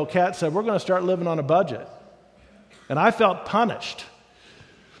 years ago, Kat said, we're going to start living on a budget. And I felt punished.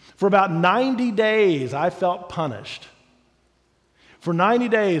 For about 90 days, I felt punished. For 90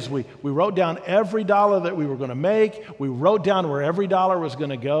 days, we wrote down every dollar that we were going to make. We wrote down where every dollar was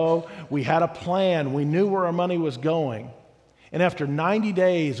going to go. We had a plan. We knew where our money was going. And after 90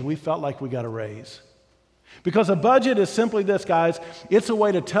 days, we felt like we got a raise. Because a budget is simply this, guys. It's a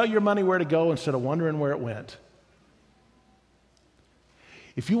way to tell your money where to go instead of wondering where it went.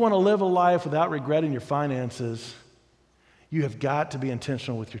 If you want to live a life without regret in your finances, you have got to be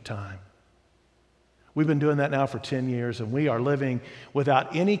intentional with your time. We've been doing that now for 10 years, and we are living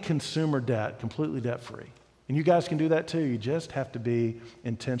without any consumer debt, completely debt-free. And you guys can do that too. You just have to be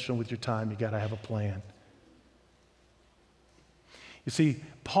intentional with your time. You got to have a plan. You see,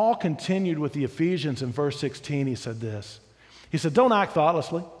 Paul continued with the Ephesians in verse 16. He said this. He said, don't act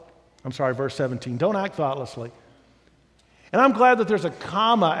thoughtlessly. Verse 17. Don't act thoughtlessly. And I'm glad that there's a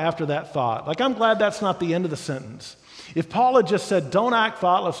comma after that thought. Like, I'm glad that's not the end of the sentence. If Paul had just said, don't act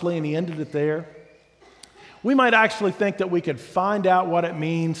thoughtlessly, and he ended it there, we might actually think that we could find out what it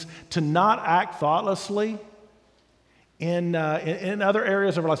means to not act thoughtlessly in other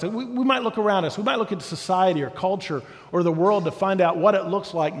areas of our lives. We might look around us. We might look at society or culture or the world to find out what it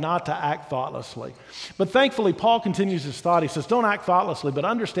looks like not to act thoughtlessly. But thankfully, Paul continues his thought. He says, don't act thoughtlessly, but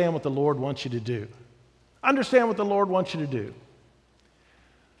understand what the Lord wants you to do. Understand what the Lord wants you to do.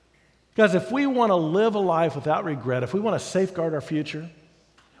 Guys, if we want to live a life without regret, if we want to safeguard our future,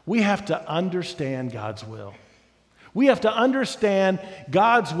 we have to understand God's will. We have to understand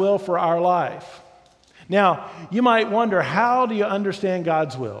God's will for our life. Now, you might wonder, how do you understand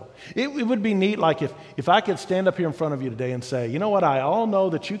God's will? It would be neat, like if I could stand up here in front of you today and say, you know what, I all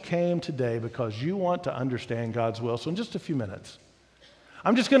know that you came today because you want to understand God's will. So in just a few minutes,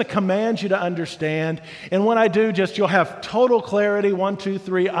 I'm just going to command you to understand. And when I do, you'll have total clarity. 1, 2,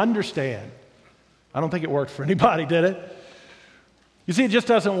 3, understand. I don't think it worked for anybody, did it? You see, it just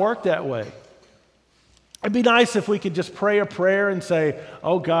doesn't work that way. It'd be nice if we could just pray a prayer and say,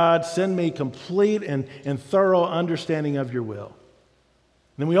 oh God, send me complete and thorough understanding of your will.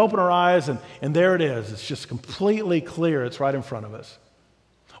 And then we open our eyes and there it is. It's just completely clear. It's right in front of us.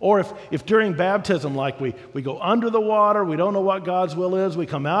 Or if during baptism, like we go under the water, we don't know what God's will is, we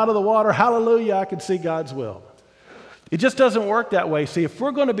come out of the water, hallelujah, I can see God's will. It just doesn't work that way. See, if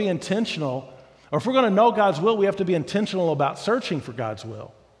we're going to be intentional, or if we're going to know God's will, we have to be intentional about searching for God's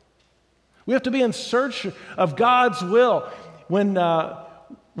will. We have to be in search of God's will. When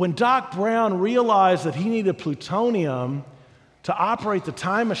Doc Brown realized that he needed plutonium to operate the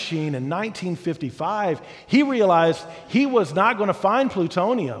time machine in 1955, he realized he was not going to find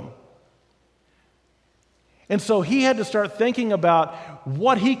plutonium. And so he had to start thinking about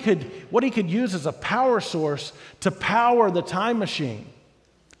what he could use as a power source to power the time machine.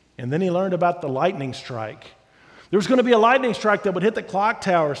 And then he learned about the lightning strike. There was going to be a lightning strike that would hit the clock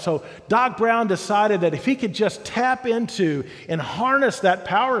tower. So Doc Brown decided that if he could just tap into and harness that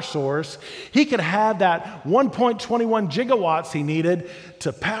power source, he could have that 1.21 gigawatts he needed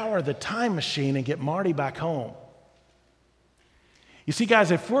to power the time machine and get Marty back home. You see,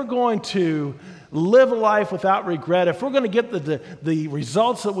 guys, if we're going to live a life without regret, if we're going to get the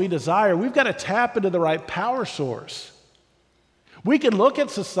results that we desire, we've got to tap into the right power source. We can look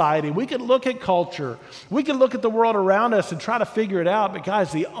at society, we can look at culture, we can look at the world around us and try to figure it out, but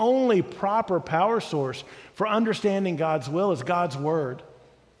guys, the only proper power source for understanding God's will is God's Word.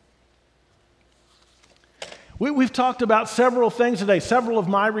 We've talked about several things today, several of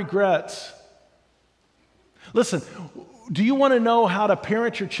my regrets. Listen, do you want to know how to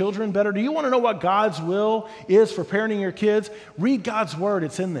parent your children better? Do you want to know what God's will is for parenting your kids? Read God's Word,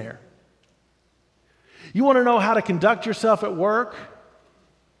 it's in there. You want to know how to conduct yourself at work?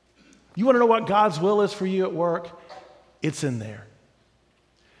 You want to know what God's will is for you at work? It's in there.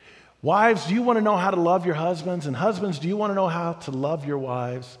 Wives, do you want to know how to love your husbands? And husbands, do you want to know how to love your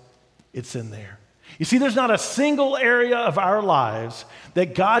wives? It's in there. You see, there's not a single area of our lives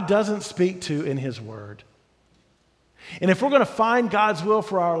that God doesn't speak to in His Word. And if we're going to find God's will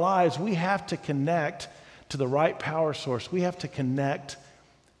for our lives, we have to connect to the right power source. We have to connect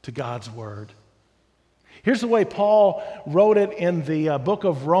to God's Word. Here's the way Paul wrote it in the book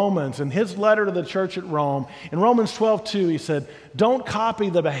of Romans, in his letter to the church at Rome. In Romans 12:2, he said, don't copy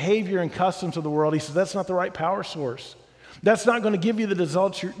the behavior and customs of the world. He says, that's not the right power source. That's not going to give you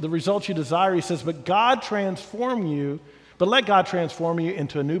the results you desire. He says, but let God transform you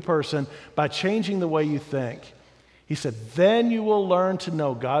into a new person by changing the way you think. He said, then you will learn to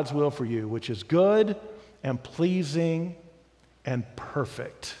know God's will for you, which is good and pleasing and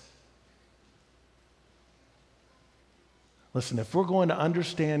perfect. Listen, if we're going to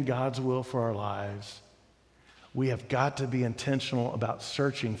understand God's will for our lives, we have got to be intentional about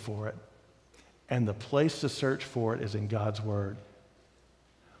searching for it. And the place to search for it is in God's Word.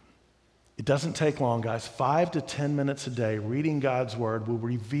 It doesn't take long, guys. 5 to 10 minutes a day reading God's Word will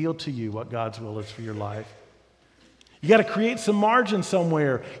reveal to you what God's will is for your life. You got to create some margin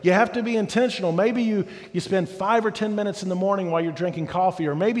somewhere. You have to be intentional. Maybe you spend 5 or 10 minutes in the morning while you're drinking coffee,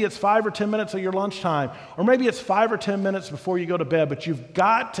 or maybe it's 5 or 10 minutes of your lunchtime, or maybe it's 5 or 10 minutes before you go to bed, but you've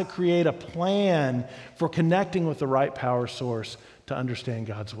got to create a plan for connecting with the right power source to understand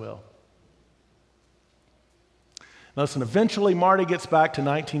God's will. Now listen, eventually Marty gets back to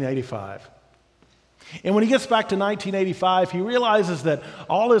 1985. And when he gets back to 1985, he realizes that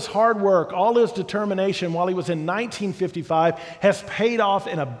all his hard work, all his determination while he was in 1955 has paid off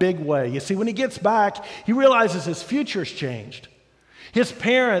in a big way. You see, when he gets back, he realizes his future's changed. His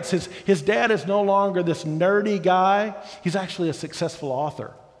parents, his dad is no longer this nerdy guy. He's actually a successful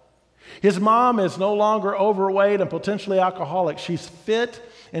author. His mom is no longer overweight and potentially alcoholic. She's fit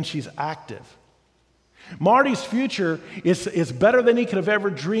and she's active. Marty's future is better than he could have ever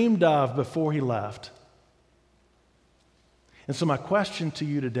dreamed of before he left. And so my question to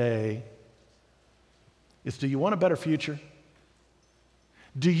you today is, do you want a better future?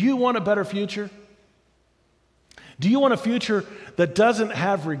 Do you want a better future? Do you want a future that doesn't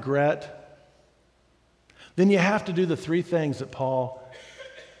have regret? Then you have to do the 3 things that Paul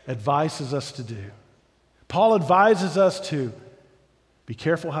advises us to do. Paul advises us to be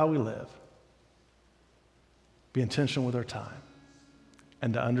careful how we live, be intentional with our time,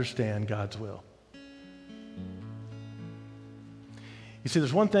 and to understand God's will. You see,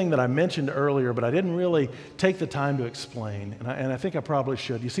 there's one thing that I mentioned earlier, but I didn't really take the time to explain, and I think I probably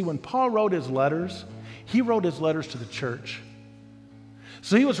should. You see, when Paul wrote his letters, he wrote his letters to the church.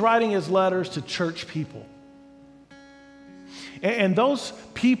 So he was writing his letters to church people. And those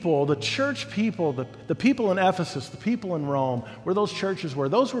people, the church people, the people in Ephesus, the people in Rome, where those churches were,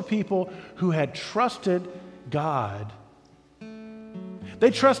 those were people who had trusted God. They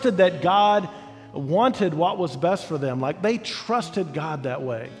trusted that God wanted what was best for them. Like, they trusted God that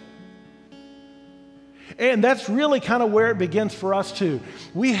way. And that's really kind of where it begins for us too.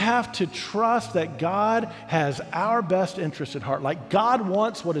 We have to trust that God has our best interest at heart. Like, God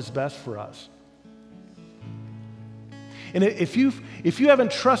wants what is best for us. And if you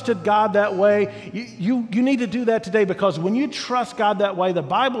haven't trusted God that way, you need to do that today, because when you trust God that way, the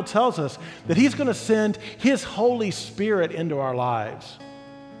Bible tells us that He's going to send His Holy Spirit into our lives.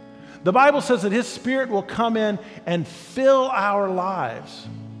 The Bible says that His Spirit will come in and fill our lives.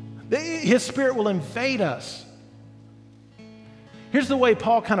 His Spirit will invade us. Here's the way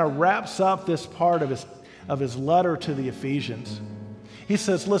Paul kind of wraps up this part of his letter to the Ephesians. He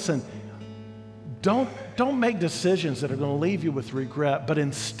says, listen, don't make decisions that are going to leave you with regret, but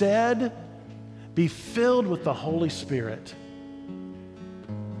instead be filled with the Holy Spirit.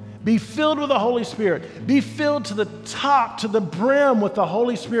 Be filled with the Holy Spirit. Be filled to the top, to the brim with the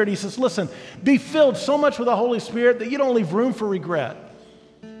Holy Spirit. He says, listen, be filled so much with the Holy Spirit that you don't leave room for regret.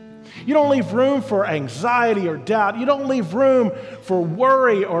 You don't leave room for anxiety or doubt. You don't leave room for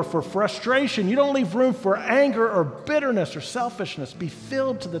worry or for frustration. You don't leave room for anger or bitterness or selfishness. Be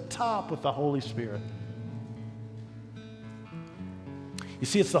filled to the top with the Holy Spirit. You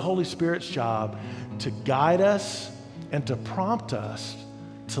see, it's the Holy Spirit's job to guide us and to prompt us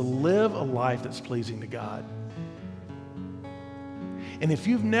to live a life that's pleasing to God. And if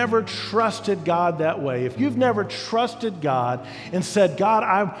you've never trusted God that way, if you've never trusted God and said, God,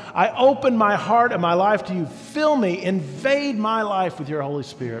 I open my heart and my life to you, fill me, invade my life with your Holy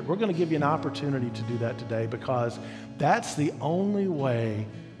Spirit, we're going to give you an opportunity to do that today, because that's the only way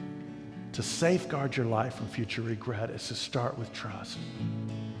to safeguard your life from future regret, is to start with trust.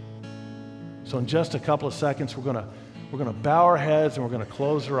 So in just a couple of seconds, we're going We're going to bow our heads and we're going to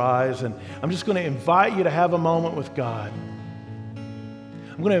close our eyes. And I'm just going to invite you to have a moment with God.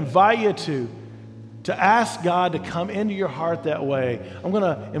 I'm going to invite you to ask God to come into your heart that way. I'm going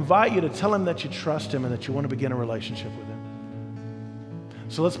to invite you to tell him that you trust him and that you want to begin a relationship with him.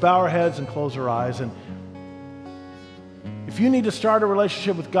 So let's bow our heads and close our eyes. And if you need to start a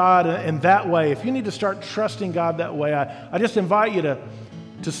relationship with God in that way, if you need to start trusting God that way, I just invite you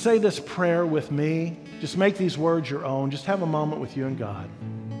to say this prayer with me. Just make these words your own. Just have a moment with you and God,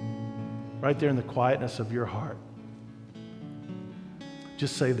 right there in the quietness of your heart.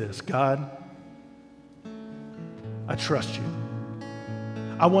 Just say this: God, I trust you.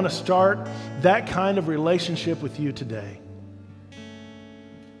 I want to start that kind of relationship with you today.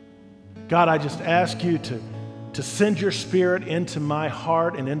 God, I just ask you to send your Spirit into my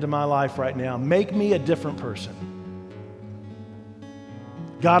heart and into my life right now. Make me a different person.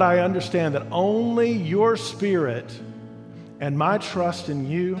 God, I understand that only your Spirit and my trust in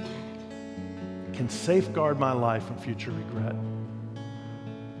you can safeguard my life from future regret.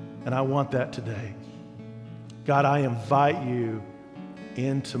 And I want that today. God, I invite you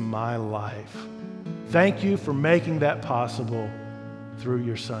into my life. Thank you for making that possible through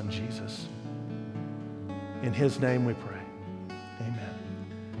your Son, Jesus. In his name we pray. Amen.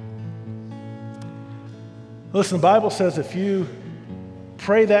 Listen, the Bible says if you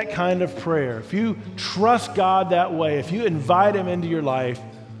pray that kind of prayer, if you trust God that way, if you invite him into your life,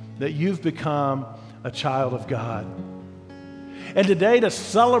 that you've become a child of God. And today, to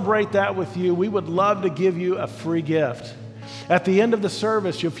celebrate that with you, we would love to give you a free gift. At the end of the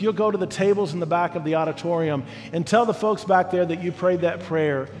service, if you'll go to the tables in the back of the auditorium and tell the folks back there that you prayed that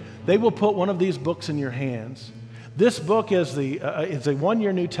prayer, they will put one of these books in your hands. This book is a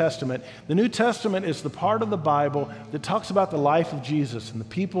one-year New Testament. The New Testament is the part of the Bible that talks about the life of Jesus and the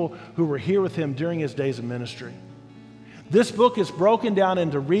people who were here with him during his days of ministry. This book is broken down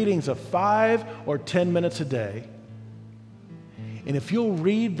into readings of 5 or 10 minutes a day. And if you'll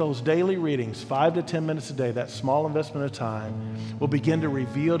read those daily readings, 5 to 10 minutes a day, that small investment of time will begin to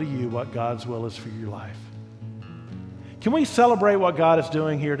reveal to you what God's will is for your life. Can we celebrate what God is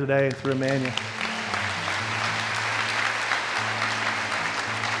doing here today through Emmanuel?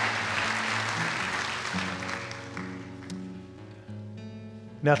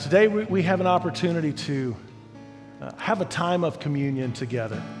 Now today we have an opportunity to have a time of communion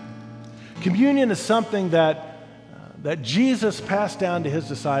together. Communion is something that Jesus passed down to his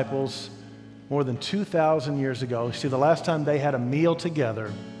disciples more than 2,000 years ago. You see, the last time they had a meal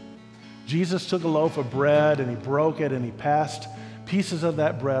together, Jesus took a loaf of bread and he broke it and he passed pieces of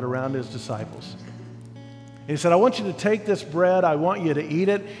that bread around his disciples. And he said, I want you to take this bread, I want you to eat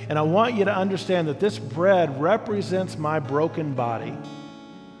it, and I want you to understand that this bread represents my broken body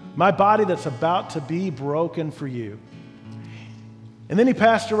that's about to be broken for you. And then he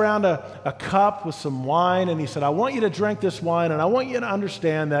passed around a cup with some wine, and he said, I want you to drink this wine, and I want you to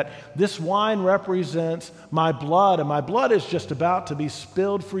understand that this wine represents my blood, and my blood is just about to be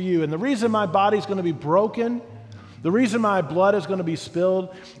spilled for you. And the reason my body's going to be broken, the reason my blood is going to be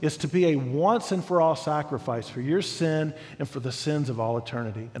spilled, is to be a once and for all sacrifice for your sin and for the sins of all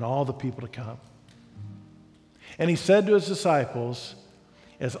eternity and all the people to come. And he said to his disciples,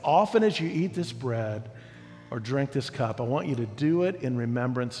 as often as you eat this bread or drink this cup, I want you to do it in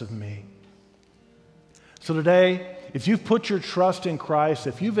remembrance of me. So today, if you've put your trust in Christ,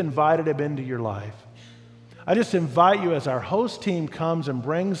 if you've invited him into your life, I just invite you as our host team comes and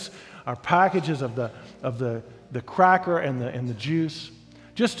brings our packages of the cracker and the juice,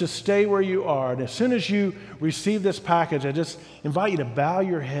 just to stay where you are. And as soon as you receive this package, I just invite you to bow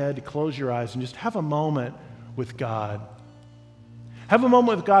your head, to close your eyes, and just have a moment with God. Have a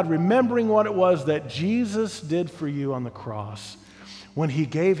moment with God, remembering what it was that Jesus did for you on the cross when he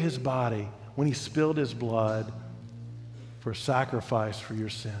gave his body, when he spilled his blood for sacrifice for your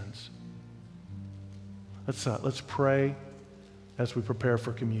sins. Let's pray as we prepare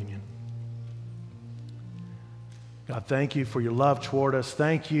for communion. God, thank you for your love toward us.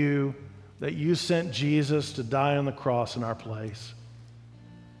 Thank you that you sent Jesus to die on the cross in our place.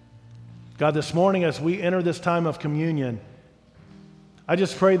 God, this morning as we enter this time of communion, I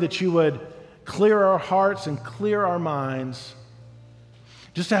just pray that you would clear our hearts and clear our minds,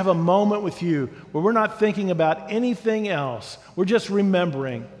 just to have a moment with you where we're not thinking about anything else. We're just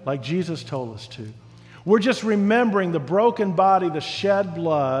remembering, like Jesus told us to. We're just remembering the broken body, the shed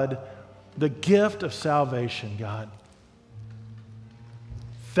blood, the gift of salvation, God.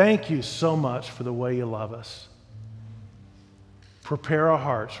 Thank you so much for the way you love us. Prepare our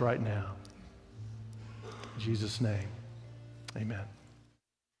hearts right now. In Jesus' name, amen.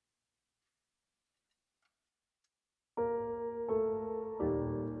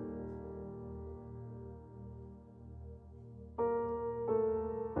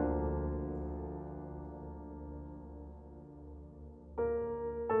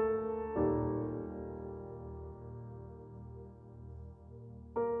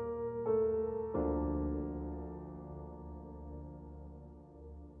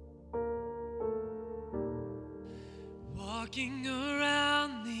 walking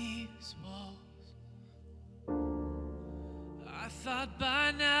around these walls. I thought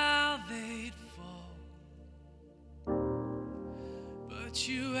by now they'd fall, but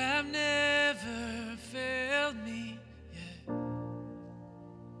you have never failed me yet.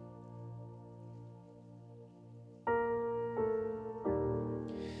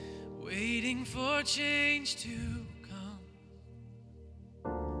 Waiting for change to come,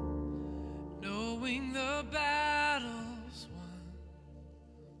 knowing the battle's won,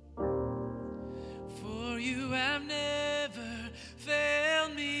 for you have never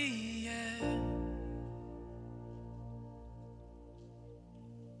failed me yet.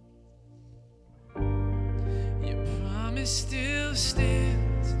 Your promise still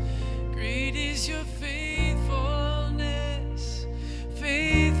stands, great is your faithfulness,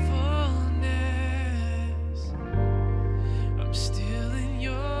 faithfulness. I'm still in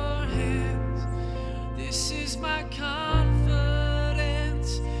your hands, this is my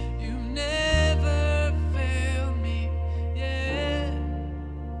confidence, you never failed me yet.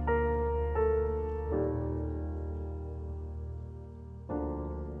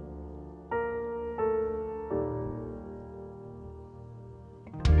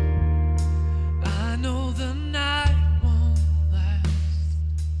 I know the night won't last,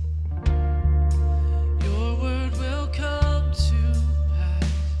 your word will come to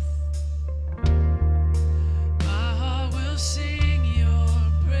pass. My heart will sing your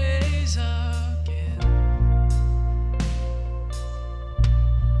praise again.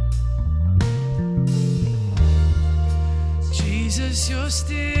 Jesus, you're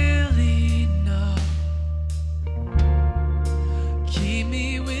still enough. Keep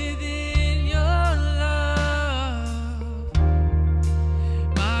me within your love.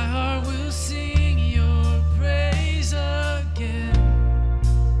 My heart will sing your praise again.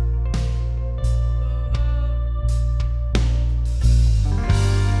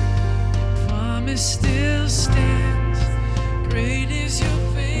 Your promise still stands. Great is your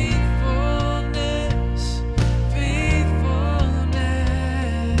faithfulness,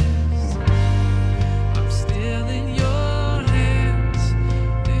 faithfulness. I'm still in your hands.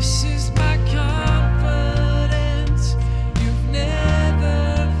 This is my confidence. You've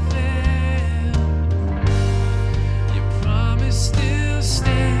never failed. Your promise still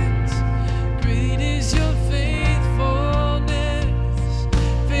stands. Great is your faithfulness,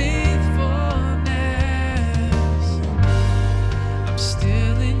 faithfulness. I'm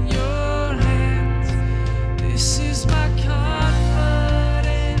still in your hands. This is my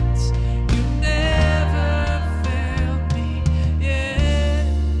confidence. You never failed me yet.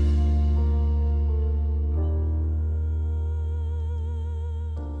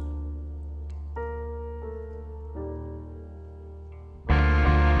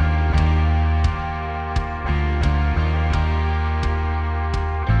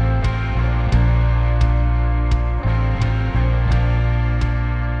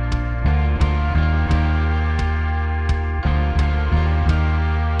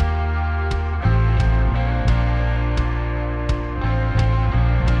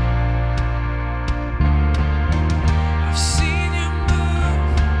 I've seen you move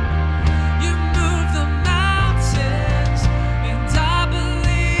the mountains, and I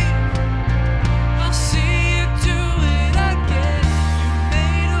believe I'll see you do it again. You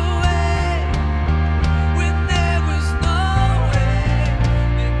made a way when there was no way,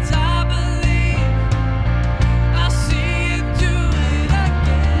 and I believe I'll see you do it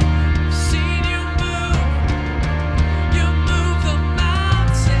again. I've seen you move the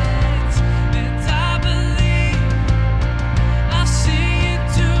mountains, and I believe I'll see you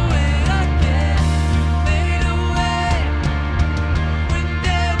do it again. You made a way when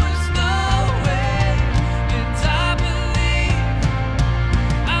there was no way, and I believe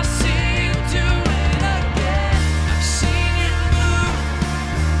I'll see you do it again. I've seen you move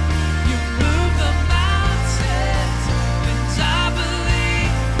the mountains, and I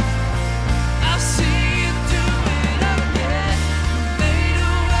believe I'll see you do it again. You made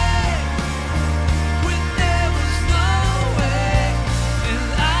a way when there was no way, and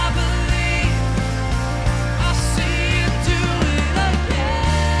I believe I'll see you do it again.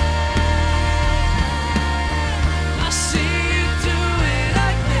 I'll see you do it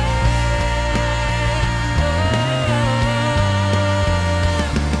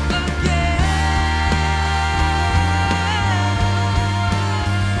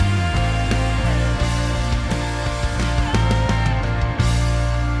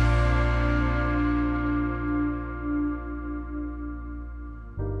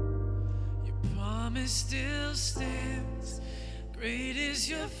Your promise still stands. Great is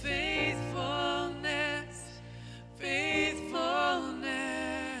your faithfulness, faithfulness.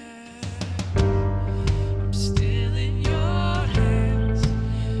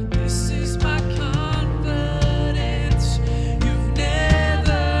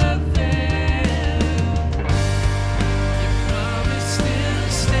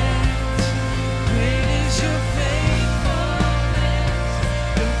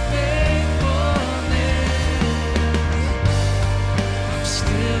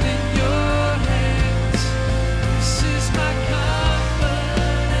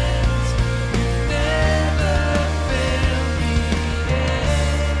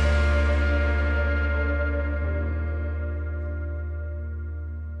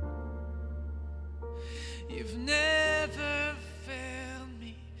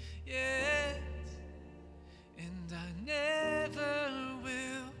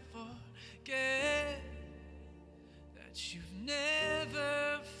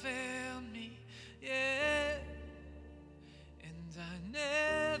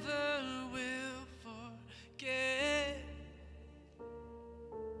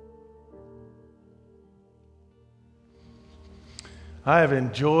 I have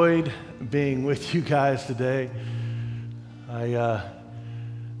enjoyed being with you guys today. I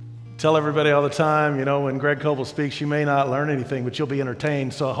tell everybody all the time, you know, when Greg Coble speaks, you may not learn anything, but you'll be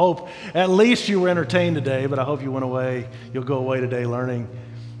entertained. So I hope at least you were entertained today, but I hope you'll go away today learning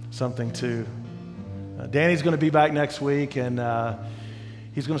something too. Danny's going to be back next week, and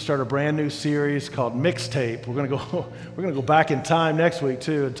he's going to start a brand new series called Mixtape. We're going to go back in time next week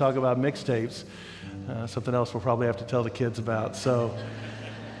too and talk about mixtapes. Something else we'll probably have to tell the kids about.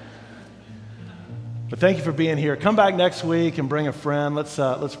 But thank you for being here. Come back next week and bring a friend. Let's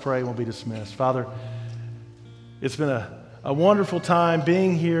pray and we'll be dismissed. Father, it's been a wonderful time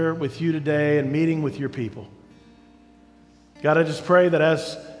being here with you today and meeting with your people. God, I just pray that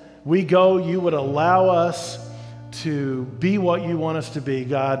as we go, you would allow us to be what you want us to be.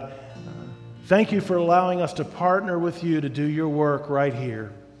 God, thank you for allowing us to partner with you to do your work right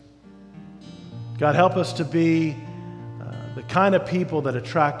here. God, help us to be the kind of people that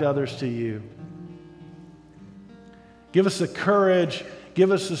attract others to you. Give us the courage,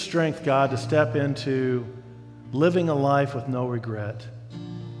 give us the strength, God, to step into living a life with no regret.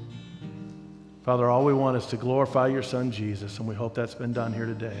 Father, all we want is to glorify your Son, Jesus, and we hope that's been done here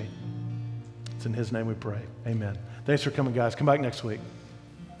today. It's in his name we pray. Amen. Thanks for coming, guys. Come back next week.